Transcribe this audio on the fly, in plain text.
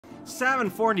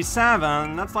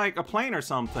747, that's like a plane or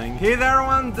something. Hey there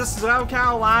everyone, this is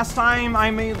Raocow. Last time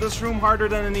I made this room harder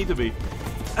than it needed to be.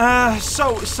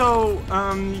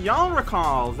 Y'all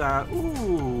recall that,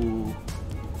 ooh,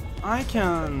 I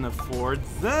can afford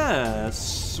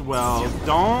this. Well,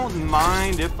 don't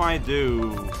mind if I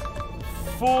do.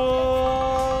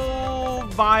 Full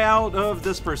buyout of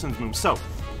this person's room. So,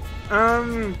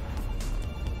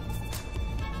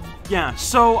 yeah,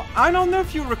 so I don't know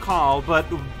if you recall, but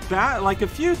that, like a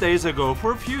few days ago,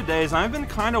 for a few days, I've been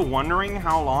kind of wondering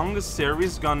how long the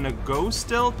series is gonna go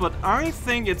still, but I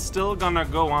think it's still gonna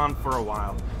go on for a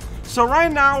while. So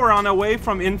right now we're on our way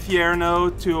from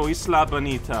Infierno to Isla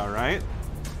Bonita, right?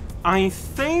 I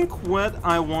think what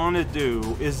I want to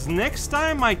do is next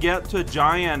time I get to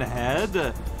Giant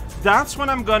Head, that's when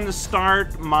I'm gonna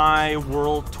start my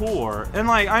world tour. And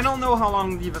like, I don't know how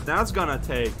long even that's gonna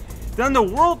take. Then the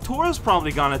world tour is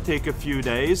probably gonna take a few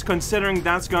days, considering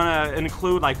that's gonna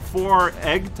include like 4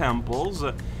 egg temples.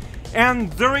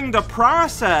 And during the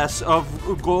process of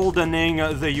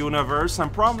goldening the universe, I'm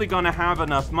probably gonna have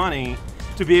enough money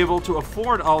to be able to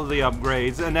afford all the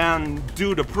upgrades and then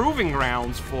do the proving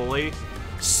grounds fully.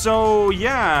 So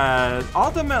yeah,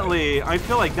 ultimately, I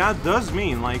feel like that does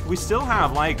mean like we still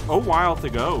have like a while to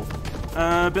go.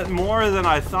 A bit more than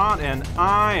I thought, and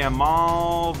I am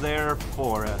all there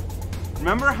for it.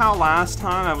 Remember how last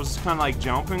time I was kind of like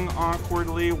jumping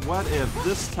awkwardly? What if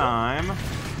this time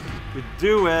we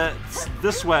do it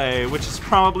this way, which is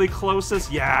probably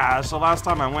closest? Yeah, so last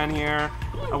time I went here,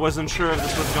 I wasn't sure if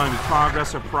this was going to be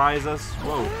progress or prizes.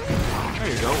 Whoa, there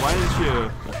you go, why didn't you?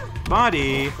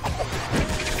 Buddy.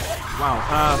 Wow,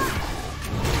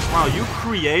 wow, you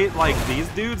create like these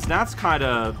dudes? That's kind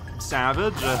of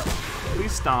savage.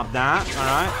 Please stop that,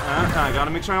 alright? I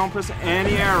gotta make sure I don't press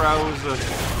any arrows.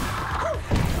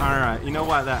 Alright, you know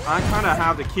what, that I kind of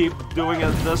have to keep doing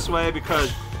it this way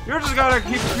because you're just gonna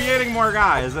keep creating more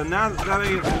guys, and that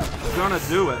ain't gonna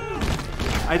do it.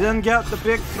 I didn't get the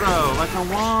big throw like I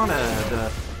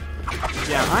wanted.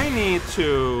 Yeah, I need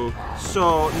to.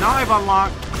 So now I've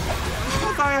unlocked.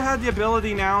 I thought I had the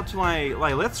ability now to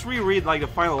like let's reread like the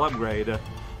final upgrade.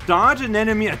 Dodge an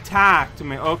enemy attack to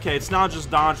me. Okay, it's not just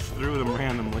dodge through them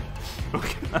randomly.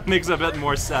 Okay, that makes a bit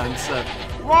more sense.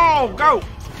 Whoa, go!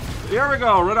 Here we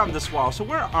go, right up this wall. So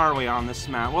where are we on this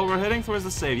map? Well, we're heading towards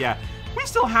the save. Yeah, we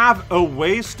still have a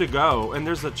ways to go, and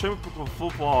there's a typical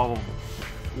football.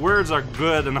 Words are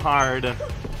good and hard.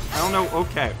 I don't know.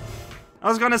 Okay, I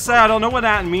was gonna say I don't know what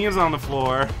that means on the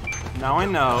floor. Now I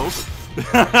know.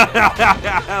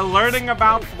 Learning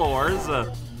about floors.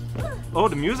 Oh,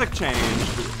 the music changed.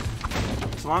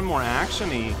 It's a lot more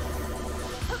action-y.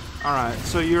 Alright,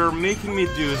 so you're making me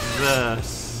do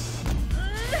this.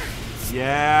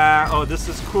 Yeah, oh, this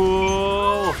is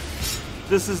cool.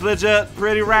 This is legit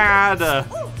pretty rad.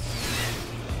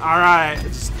 Alright,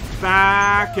 just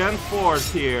back and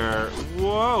forth here.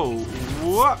 Whoa,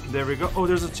 whoop, there we go. Oh,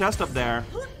 there's a chest up there.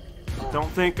 Don't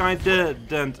think I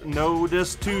didn't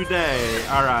notice today.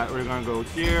 Alright, we're gonna go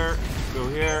here, go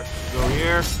here, go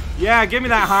here. Yeah, give me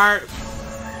that heart.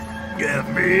 Give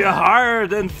me a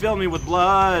heart and fill me with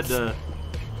blood. This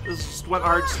is just what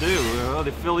hearts do.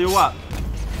 They fill you up.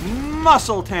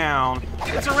 Muscle Town.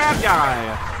 It's a rat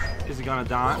guy. Is he gonna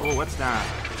die? Oh, what's that?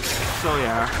 So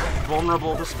yeah,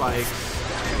 vulnerable to spikes.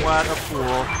 What a fool.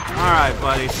 Alright,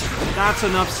 buddy. That's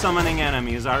enough summoning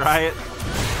enemies, alright?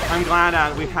 I'm glad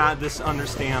that we've had this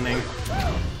understanding.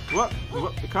 Whoop,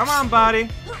 whoop. Come on, buddy.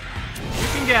 You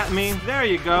can get me. There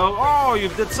you go. Oh, you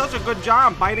did such a good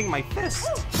job biting my fist.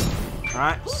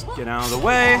 Alright, just get out of the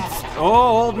way.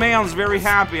 Oh, old man's very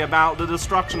happy about the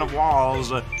destruction of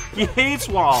walls. He hates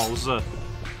walls.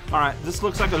 Alright, this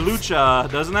looks like a lucha,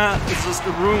 doesn't it? It's just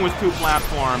a room with 2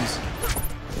 platforms.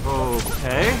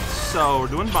 Okay, so we're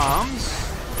doing bombs.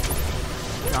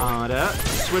 Got it.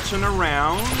 Switching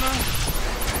around.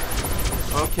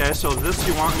 Okay, so this,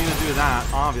 you want me to do that,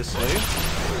 obviously.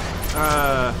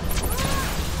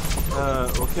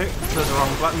 Okay, there's the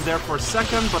wrong button there for a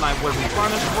second, but I wasn't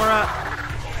punished for it.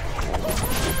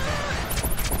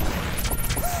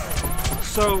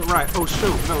 So, right, oh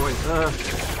shoot, no wait,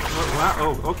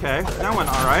 oh, okay, that went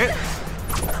alright.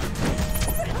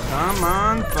 Come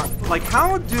on, like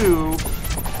how do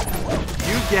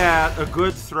you get a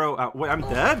good throw out? Wait, I'm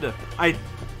dead? I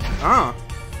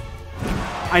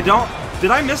don't,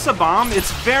 did I miss a bomb?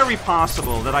 It's very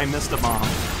possible that I missed a bomb.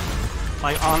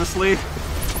 Like, honestly.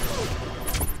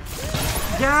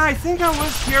 Yeah, I think I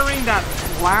was hearing that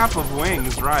flap of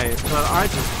wings, right, but I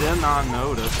just did not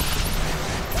notice.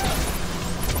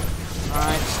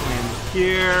 Alright, stand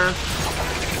here.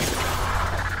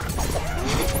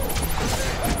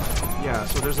 Yeah,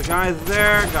 so there's a guy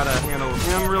there. Gotta handle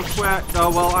him real quick.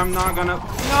 Oh, well, I'm not gonna...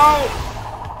 No!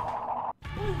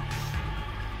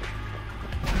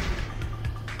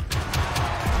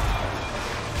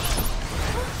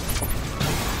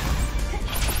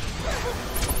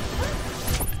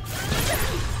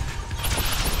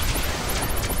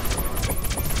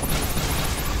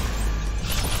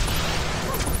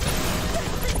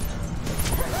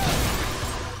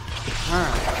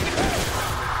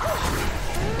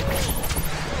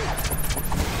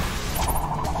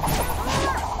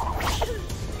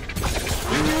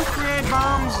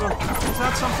 Is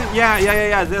that something?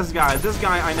 Yeah, this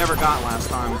guy I never got last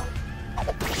time.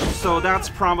 So that's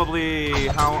probably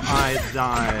how I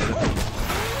died.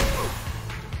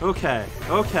 Okay,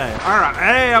 alright.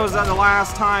 Hey, I was at the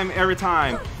last time every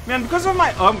time. Man, because of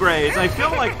my upgrades, I feel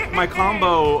like my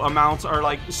combo amounts are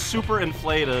like super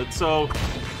inflated, so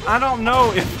I don't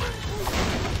know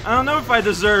if I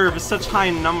deserve such high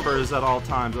numbers at all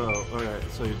times. Oh, okay,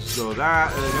 so you just go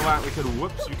that, and you know what, we could,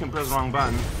 whoops, you can press the wrong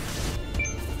button.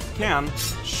 Can.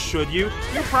 Should you?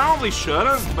 You probably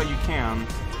shouldn't, but you can.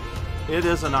 It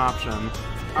is an option.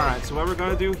 Alright, so what we're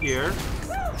gonna do here...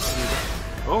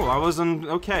 Oh, I wasn't...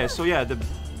 Okay, so yeah, the...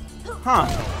 Huh.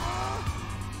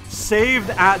 Saved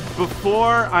at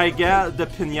before I get the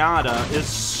pinata is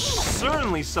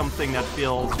certainly something that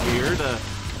feels weird.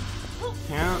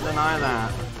 Can't deny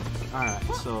that.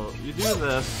 Alright, so you do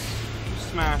this. You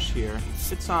smash here.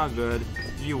 It's all good.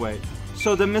 You wait.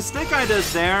 So the mistake I did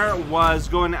there was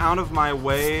going out of my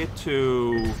way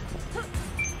to...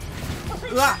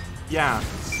 Yeah,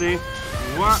 see?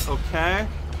 What? Okay.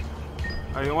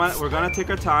 You know what? We're gonna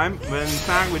take our time. But in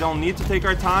fact, we don't need to take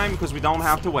our time because we don't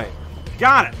have to wait.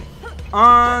 Got it!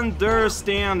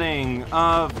 Understanding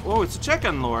of... Oh, it's a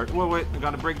chicken lord. Wait, wait, I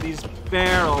gotta break these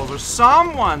barrels or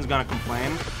someone's gonna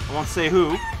complain. I won't say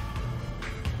who.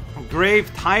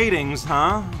 Grave tidings,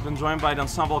 huh? Been joined by the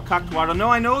ensemble Cactuardo. No,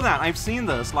 I know that. I've seen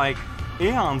this, like,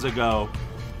 eons ago.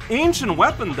 Ancient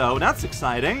weapon, though. That's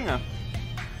exciting.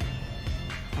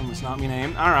 Must not be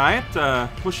named. Alright.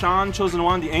 Push on, chosen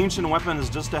one. The ancient weapon is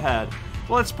just ahead.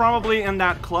 Well, it's probably in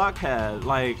that clock head,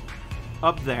 like,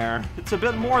 up there. It's a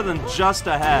bit more than just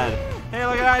ahead. Hey,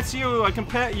 look at that. It's you. I can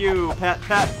pet you. Pet.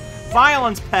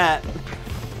 Violence pet.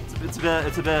 It's a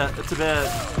bit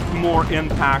more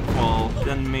impactful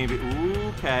than maybe. Ooh,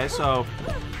 okay, so.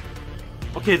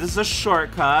 Okay, this is a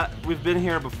shortcut. We've been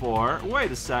here before.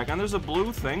 Wait a second. There's a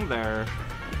blue thing there.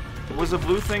 Was a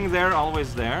blue thing there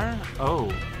always there?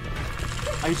 Oh.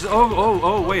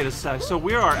 Oh, wait a sec. So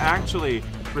we are actually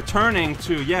returning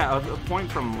to, yeah, a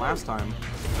point from last time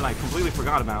that I completely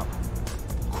forgot about.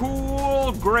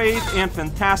 Cool, great, and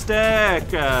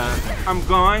fantastic. I'm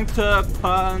going to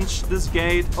punch this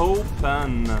gate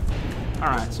open.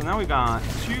 Alright, so now we got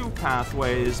two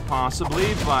pathways,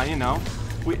 possibly, but, you know,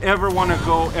 we ever want to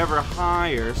go ever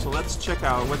higher. So let's check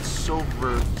out what's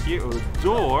over here.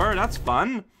 Door, that's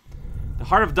fun. The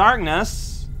Heart of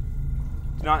Darkness.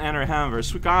 Do not enter heaven.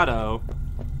 Suicado.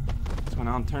 What's going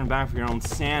on? Turn back for your own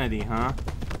sanity, huh?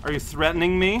 Are you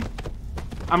threatening me?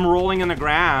 I'm rolling in the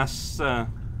grass.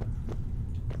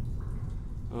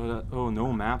 Oh,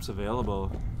 no maps available.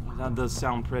 That does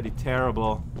sound pretty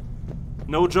terrible.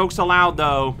 No jokes allowed,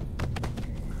 though.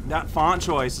 That font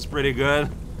choice is pretty good.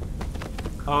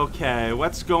 Okay,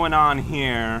 what's going on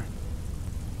here?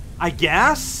 I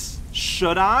guess?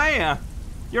 Should I?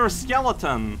 You're a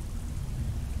skeleton.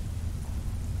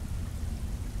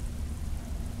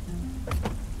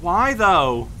 Why,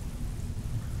 though?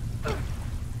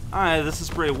 Alright, this is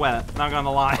pretty wet, not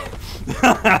gonna lie.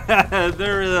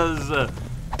 There is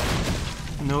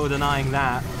no denying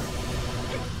that.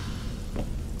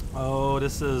 Oh,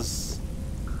 this is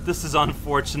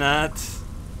unfortunate.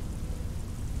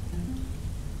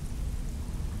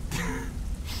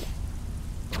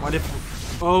 What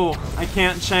if... Oh, I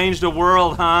can't change the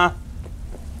world, huh?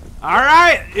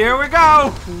 Alright, here we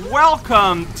go!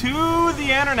 Welcome to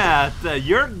the internet!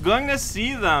 You're going to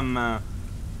see them.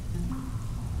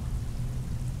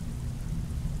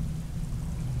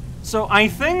 So I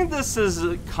think this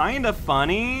is kind of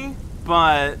funny,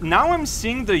 but now I'm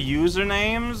seeing the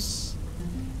usernames,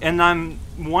 and I'm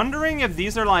wondering if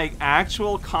these are like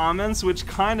actual comments, which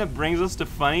kind of brings us to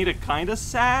funny to kind of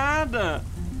sad.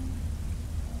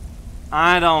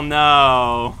 I don't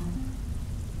know.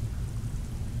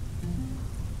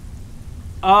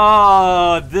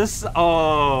 This is, look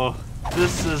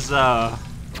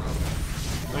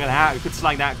at that, it's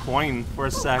like that coin for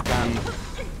a second.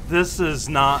 This is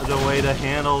not the way to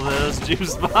handle this,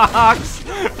 juice box.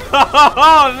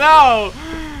 Oh, no!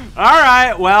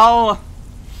 Alright, well.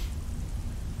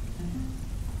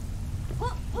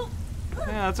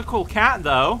 Yeah, that's a cool cat,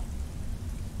 though.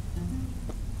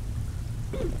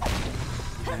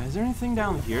 Is there anything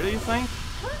down here, do you think?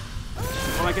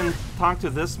 Well, I can talk to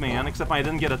this man, except I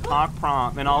didn't get a talk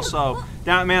prompt, and also,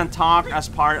 that man talked as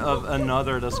part of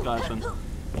another discussion.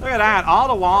 Look at that, all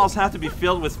the walls have to be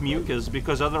filled with mucus,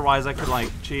 because otherwise I could, like,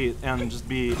 cheat and just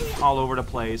be all over the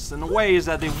place in ways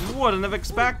that they wouldn't have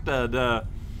expected.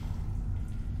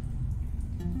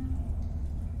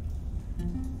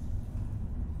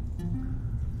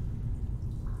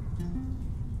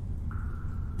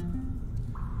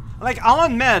 Like, I'll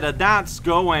admit that that's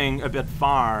going a bit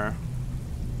far.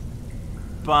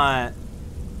 But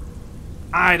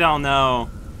I don't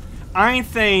know. I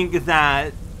think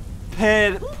that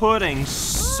putting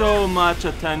so much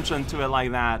attention to it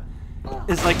like that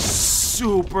is like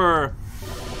super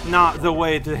not the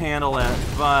way to handle it.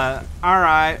 But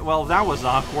alright, well that was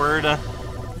awkward.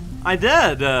 I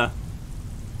did. No,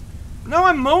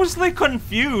 I'm mostly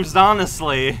confused,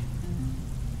 honestly.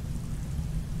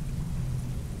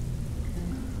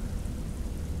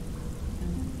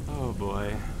 Oh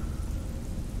boy.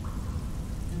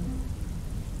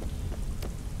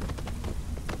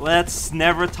 Let's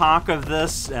never talk of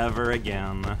this ever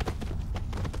again.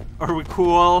 Are we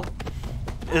cool?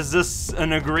 Is this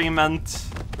an agreement?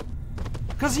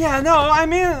 Cause yeah, no, I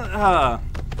mean,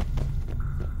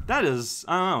 that is,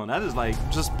 I don't know, that is like,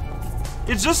 just,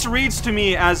 it just reads to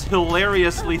me as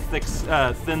hilariously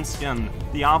thin-skinned,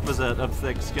 the opposite of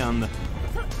thick-skinned.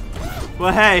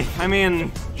 Well, hey, I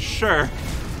mean, sure.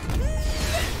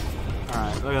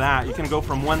 Alright, look at that, you can go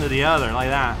from one to the other, like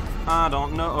that. I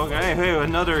don't know. Okay, hey,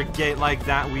 another gate like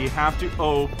that we have to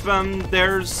open.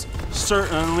 There's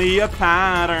certainly a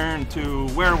pattern to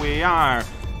where we are.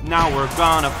 Now we're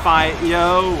gonna fight,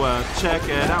 yo. Check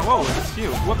it out. Whoa, it's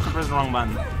you. Whoops, I pressed the wrong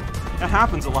button. That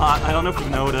happens a lot. I don't know if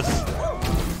you've noticed.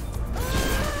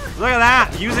 Look at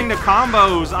that. Using the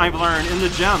combos I've learned in the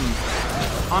gym.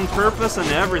 On purpose and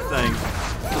everything.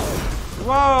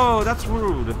 Whoa, that's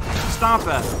rude. Stop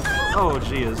it. Oh,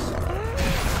 jeez.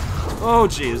 Oh,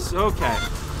 jeez. Okay.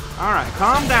 Alright,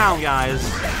 calm down, guys.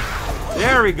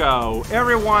 There we go.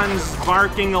 Everyone's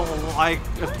barking like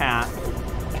a cat.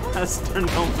 As they're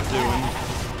known for doing.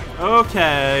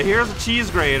 Okay, here's a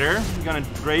cheese grater. I'm gonna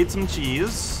grate some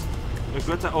cheese.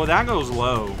 Oh, that goes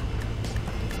low.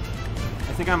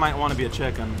 I think I might want to be a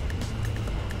chicken.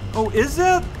 Oh, is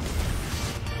it?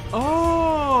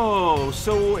 Oh,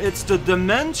 so it's the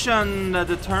dimension that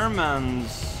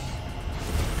determines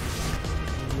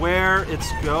where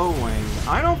it's going.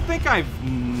 I don't think I've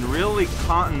really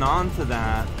caught on to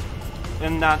that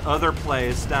in that other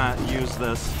place that used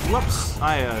this. Whoops,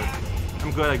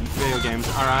 I'm good at video games,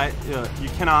 alright? You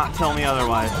cannot tell me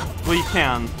otherwise. Well, you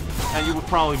can, and you would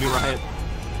probably be right.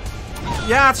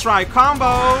 Yeah, that's right,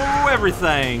 combo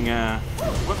everything!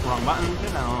 Whoop, wrong button, I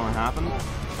don't know what happened.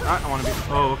 Alright, I want to be,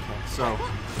 oh, okay, so,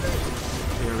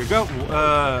 here we go.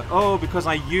 Oh, because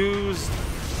I used,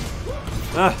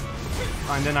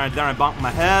 and then I bumped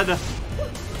my head.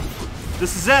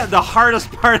 This is it, the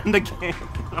hardest part in the game.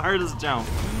 The hardest jump.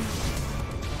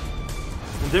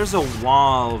 And there's a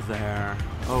wall there.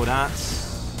 Oh,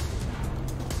 that's...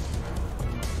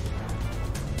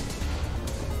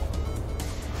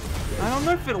 I don't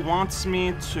know if it wants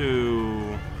me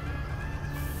to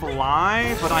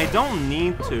fly, but I don't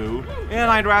need to. And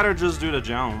I'd rather just do the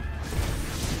jump.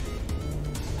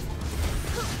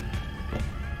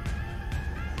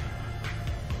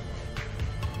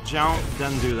 Jump,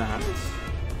 then do that.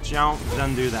 Jump,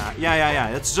 then do that. Yeah.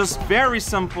 It's just very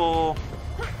simple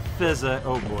physics.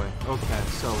 Oh boy. Okay,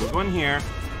 so we go in here.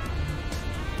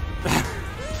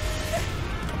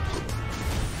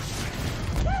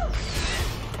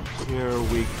 Here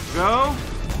we go.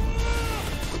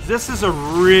 This is a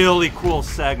really cool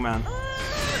segment.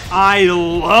 I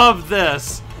love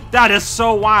this. That is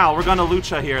so wild. We're gonna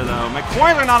lucha here though. My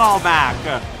coins are not all back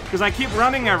because I keep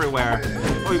running everywhere.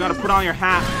 Oh, you gotta put on your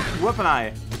hat. Whoopin'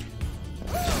 I.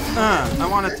 I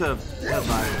wanted to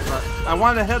headbutt, but I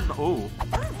wanted to headbutt. Oh,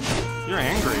 you're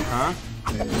angry, huh?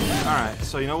 Alright,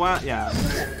 so you know what? Yeah,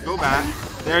 go back.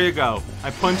 There you go.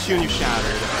 I punched you and you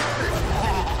shattered.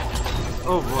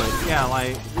 Oh boy, yeah,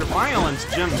 like, your violence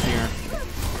gems here.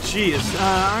 Jeez,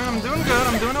 I'm doing good,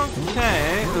 I'm doing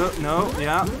okay. No,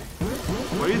 yeah.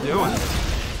 What are you doing?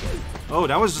 Oh,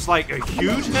 that was just like a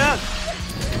huge hit?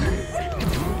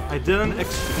 I didn't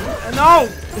no!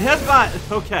 Headbutt!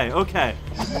 Okay.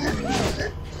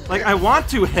 Like, I want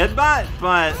to headbutt,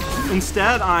 but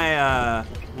instead I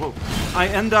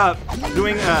end up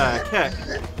doing a kick.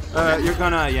 You're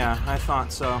gonna, yeah, I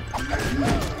thought so.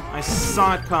 I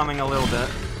saw it coming a little bit.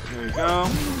 There you go.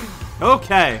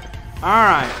 Okay.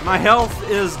 Alright, my health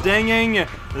is dinging.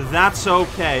 That's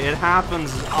okay. It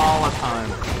happens all the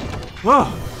time.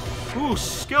 Ooh,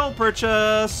 skill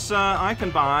purchase. I can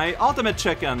buy ultimate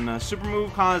chicken. Super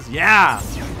move cause. Yeah!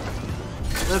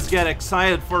 Let's get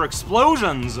excited for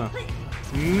explosions.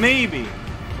 Maybe.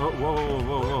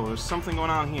 Whoa. There's something going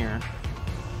on here.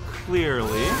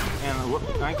 Clearly. And whoop,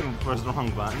 I can press the wrong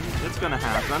button. It's gonna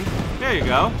happen. There you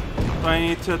go. But I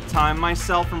need to time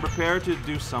myself and prepare to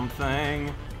do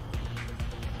something.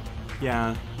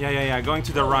 Yeah. Going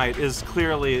to the right is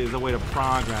clearly the way to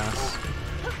progress.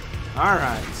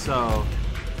 Alright, so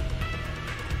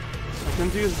I can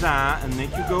do that and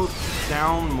make you go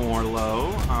down more low.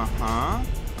 Uh-huh.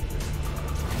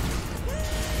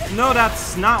 No,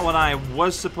 that's not what I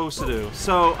was supposed to do.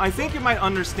 So I think you might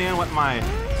understand what my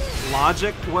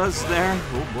logic was there.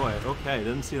 Oh boy, okay,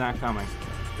 didn't see that coming.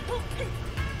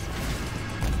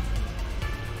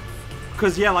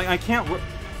 Because, yeah, like, I can't... Whoop,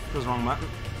 goes wrong button.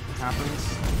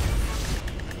 Happens.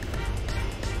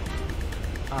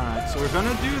 Alright, so we're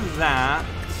gonna do that.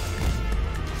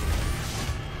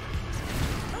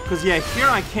 Because, yeah, here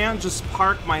I can't just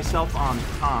park myself on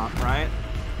top, right?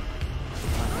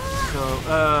 Alright,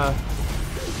 so,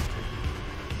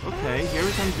 okay, here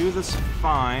we can do this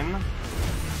fine.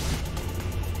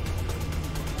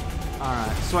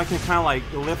 Alright, so I can kind of, like,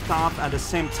 lift off at the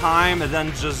same time and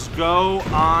then just go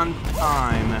on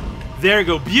time. There you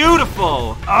go.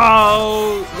 Beautiful!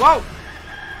 Oh! Whoa!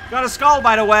 Got a skull,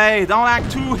 by the way. Don't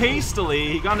act too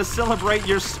hastily. You're gonna celebrate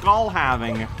your skull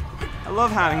having. I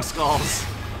love having skulls.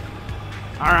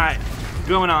 Alright.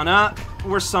 Going on up.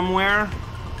 We're somewhere.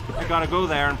 I gotta go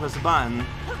there and press the button.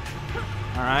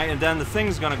 Alright, and then the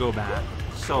thing's gonna go back.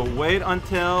 So wait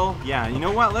until... Yeah, you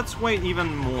know what? Let's wait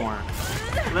even more.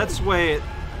 Let's wait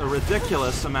a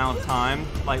ridiculous amount of time.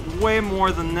 Like, way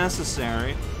more than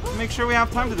necessary. Make sure we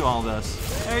have time to do all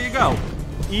this. There you go.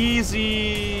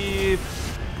 Easy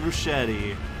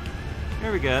bruschetti.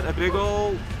 Here we get a big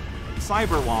ol'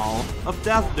 cyber wall of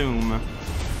death doom.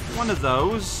 One of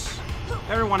those.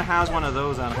 Everyone has one of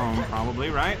those at home, probably,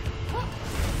 right?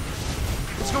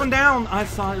 It's going down. I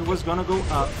thought it was gonna go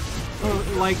up.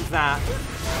 Like that.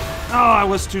 Oh, I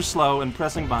was too slow in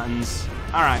pressing buttons.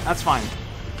 Alright, that's fine.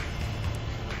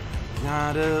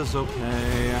 That is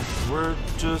okay. We're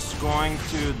just going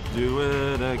to do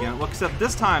it again. Well, except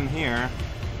this time here,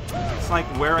 it's like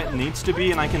where it needs to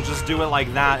be, and I can just do it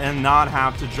like that and not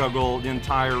have to juggle the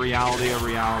entire reality of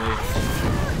reality.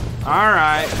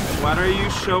 Alright, what are you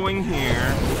showing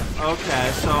here?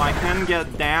 Okay, so I can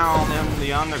get down in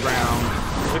the underground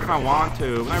if I want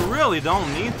to, but I really don't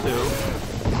need to.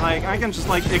 Like, I can just,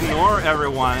 like, ignore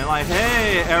everyone and, like,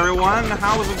 hey, everyone,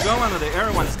 how's it going today?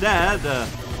 Everyone's dead.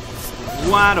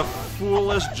 What a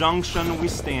foolish junction we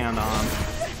stand on.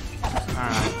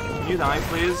 Alright, can you die,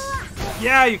 please?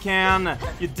 Yeah, you can!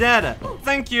 You did!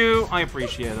 Thank you! I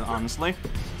appreciate it, honestly.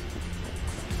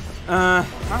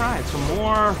 Alright, so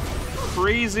more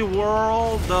crazy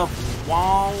world of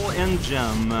Wall and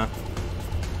Jim. My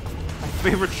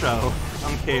favorite show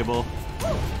on cable.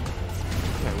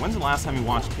 Okay, when's the last time you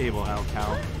watched cable, El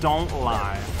Cal? Don't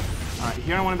lie. Alright,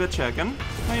 here I want a bit of chicken.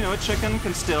 Well, you know, a chicken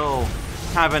can still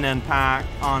have an impact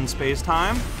on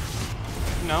space-time.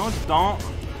 You know, don't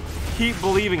keep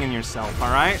believing in yourself,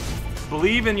 alright?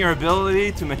 Believe in your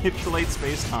ability to manipulate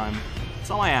space-time. That's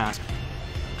all I ask.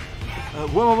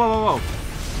 Whoa.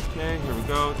 Okay, here we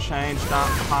go. Change, stop,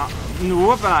 pop.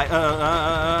 Whoop,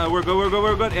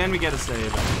 we're good, and we get a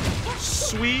save.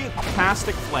 Sweet,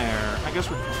 fantastic flare. I guess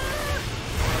we're...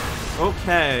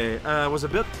 Okay, was a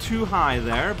bit too high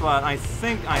there, but I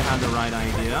think I had the right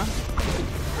idea.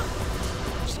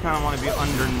 Just kind of want to be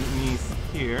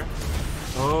underneath here.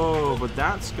 Oh, but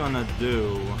that's gonna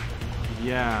do.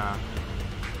 Yeah.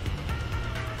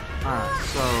 Alright,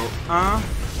 so,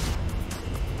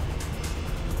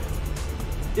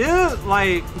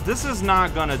 like, this is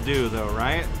not gonna do, though,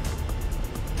 right?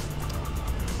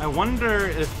 I wonder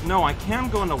if... No, I can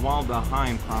go in the wall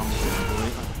behind,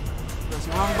 probably.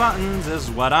 Pressing wrong buttons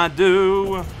is what I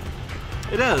do.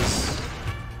 It is.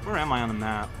 Where am I on the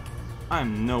map?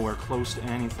 I'm nowhere close to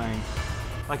anything.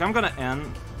 Like, I'm gonna end...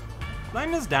 Did I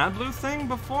miss that blue thing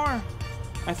before?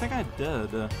 I think I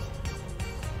did.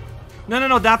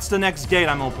 No, that's the next gate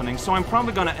I'm opening, so I'm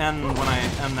probably gonna end when I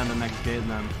end at the next gate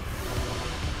then.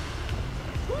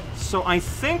 So I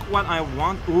think what I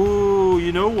want... Ooh,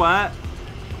 you know what?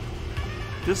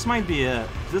 This might be it.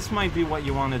 This might be what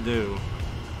you want to do.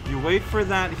 You wait for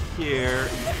that here,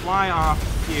 you fly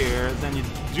off here, then you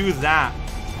do that.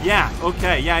 Yeah,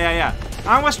 okay, yeah.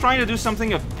 I was trying to do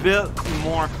something a bit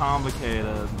more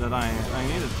complicated than I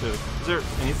needed to. Is there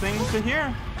anything to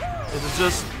hear? Is it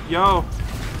just, yo,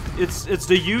 it's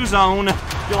the U zone.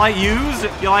 You like U's?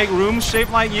 You like rooms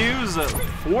shaped like U's?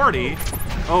 40?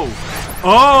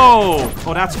 Oh,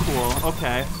 that's cool.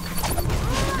 Okay.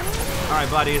 Alright,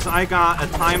 buddies, I got a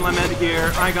time limit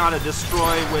here. I gotta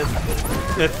destroy with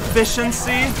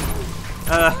efficiency,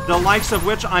 the likes of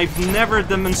which I've never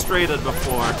demonstrated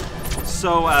before.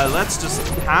 So, let's just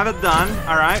have it done.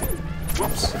 Alright.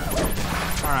 Whoops.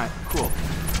 Alright, cool.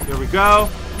 Here we go.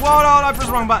 Whoa, no, I pressed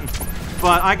the wrong button.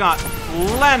 But I got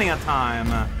plenty of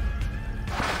time.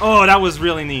 Oh, that was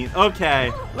really neat. Okay.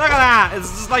 Look at that. It's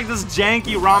just like this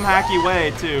janky, ROM-hacky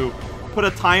way to put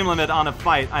a time limit on a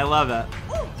fight. I love it.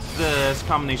 This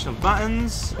combination of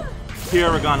buttons. Here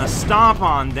we're gonna stomp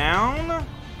on down.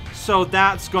 So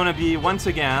that's gonna be, once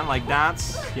again, like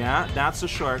that's a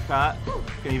shortcut.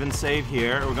 Can even save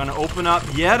here. We're gonna open up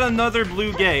yet another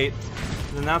blue gate.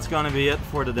 And that's gonna be it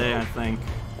for today, I think.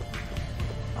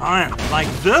 Like,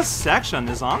 this section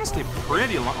is honestly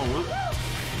pretty long.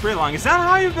 Pretty long. Is that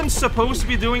how you've been supposed to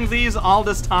be doing these all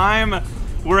this time?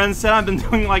 Where instead I've been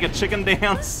doing like a chicken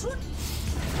dance?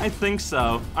 I think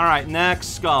so. Alright, next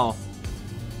skull.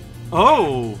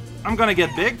 Oh! I'm gonna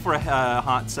get big for a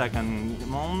hot second.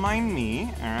 Don't mind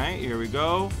me. Alright, here we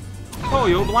go. Oh,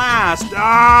 yo, blast!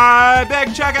 Ah,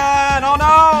 big chicken! Oh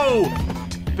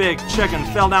no! Big chicken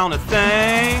fell down a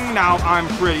thing. Now I'm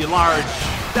pretty large.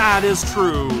 That is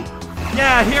true.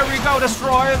 Yeah, here we go,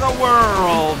 destroy the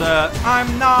world.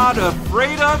 I'm not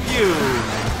afraid of you.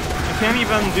 I can't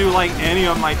even do like any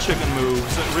of my chicken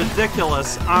moves.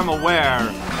 Ridiculous, I'm aware.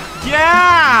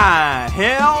 Yeah!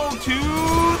 Hail to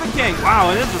the king.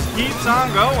 Wow, it just keeps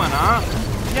on going, huh?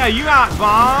 Yeah, you got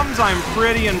bombs. I'm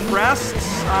pretty impressed.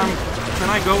 Can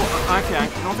I go? Okay, I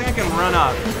don't think I can run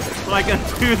up. But I can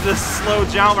do this slow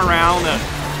jump around.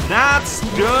 That's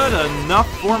good enough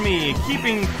for me.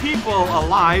 Keeping people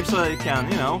alive so they can,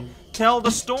 you know, tell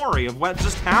the story of what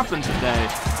just happened today.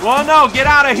 Well, no, get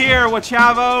out of here,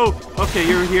 Wachavo. Okay,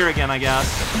 you're here again, I guess.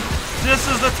 This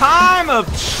is the time of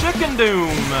Chicken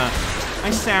Doom. I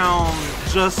sound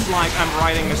just like I'm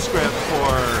writing a script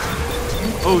for...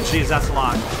 Oh, geez, that's a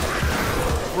lot.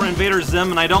 For Invader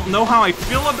Zim, and I don't know how I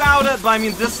feel about it, but I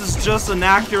mean, this is just an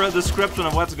accurate description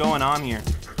of what's going on here.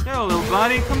 Yo, little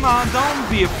buddy, come on, don't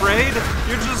be afraid.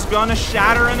 You're just gonna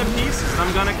shatter into pieces.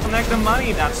 I'm gonna collect the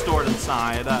money that's stored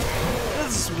inside.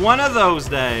 This is one of those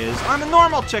days. I'm a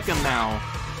normal chicken now.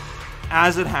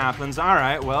 As it happens.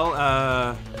 Alright,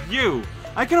 well, you.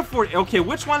 I can afford... Okay,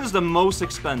 which one is the most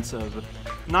expensive?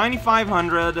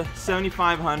 9,500,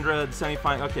 7,500,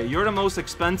 75... Okay, you're the most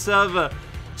expensive.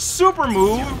 Super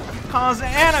move, cause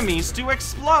enemies to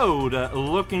explode.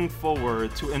 Looking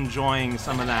forward to enjoying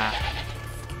some of that.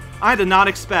 I did not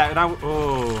expect...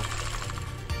 Oh.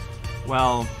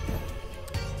 Well...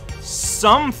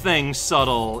 Something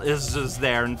subtle is just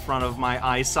there in front of my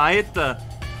eyesight.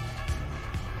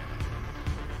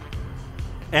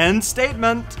 End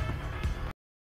statement.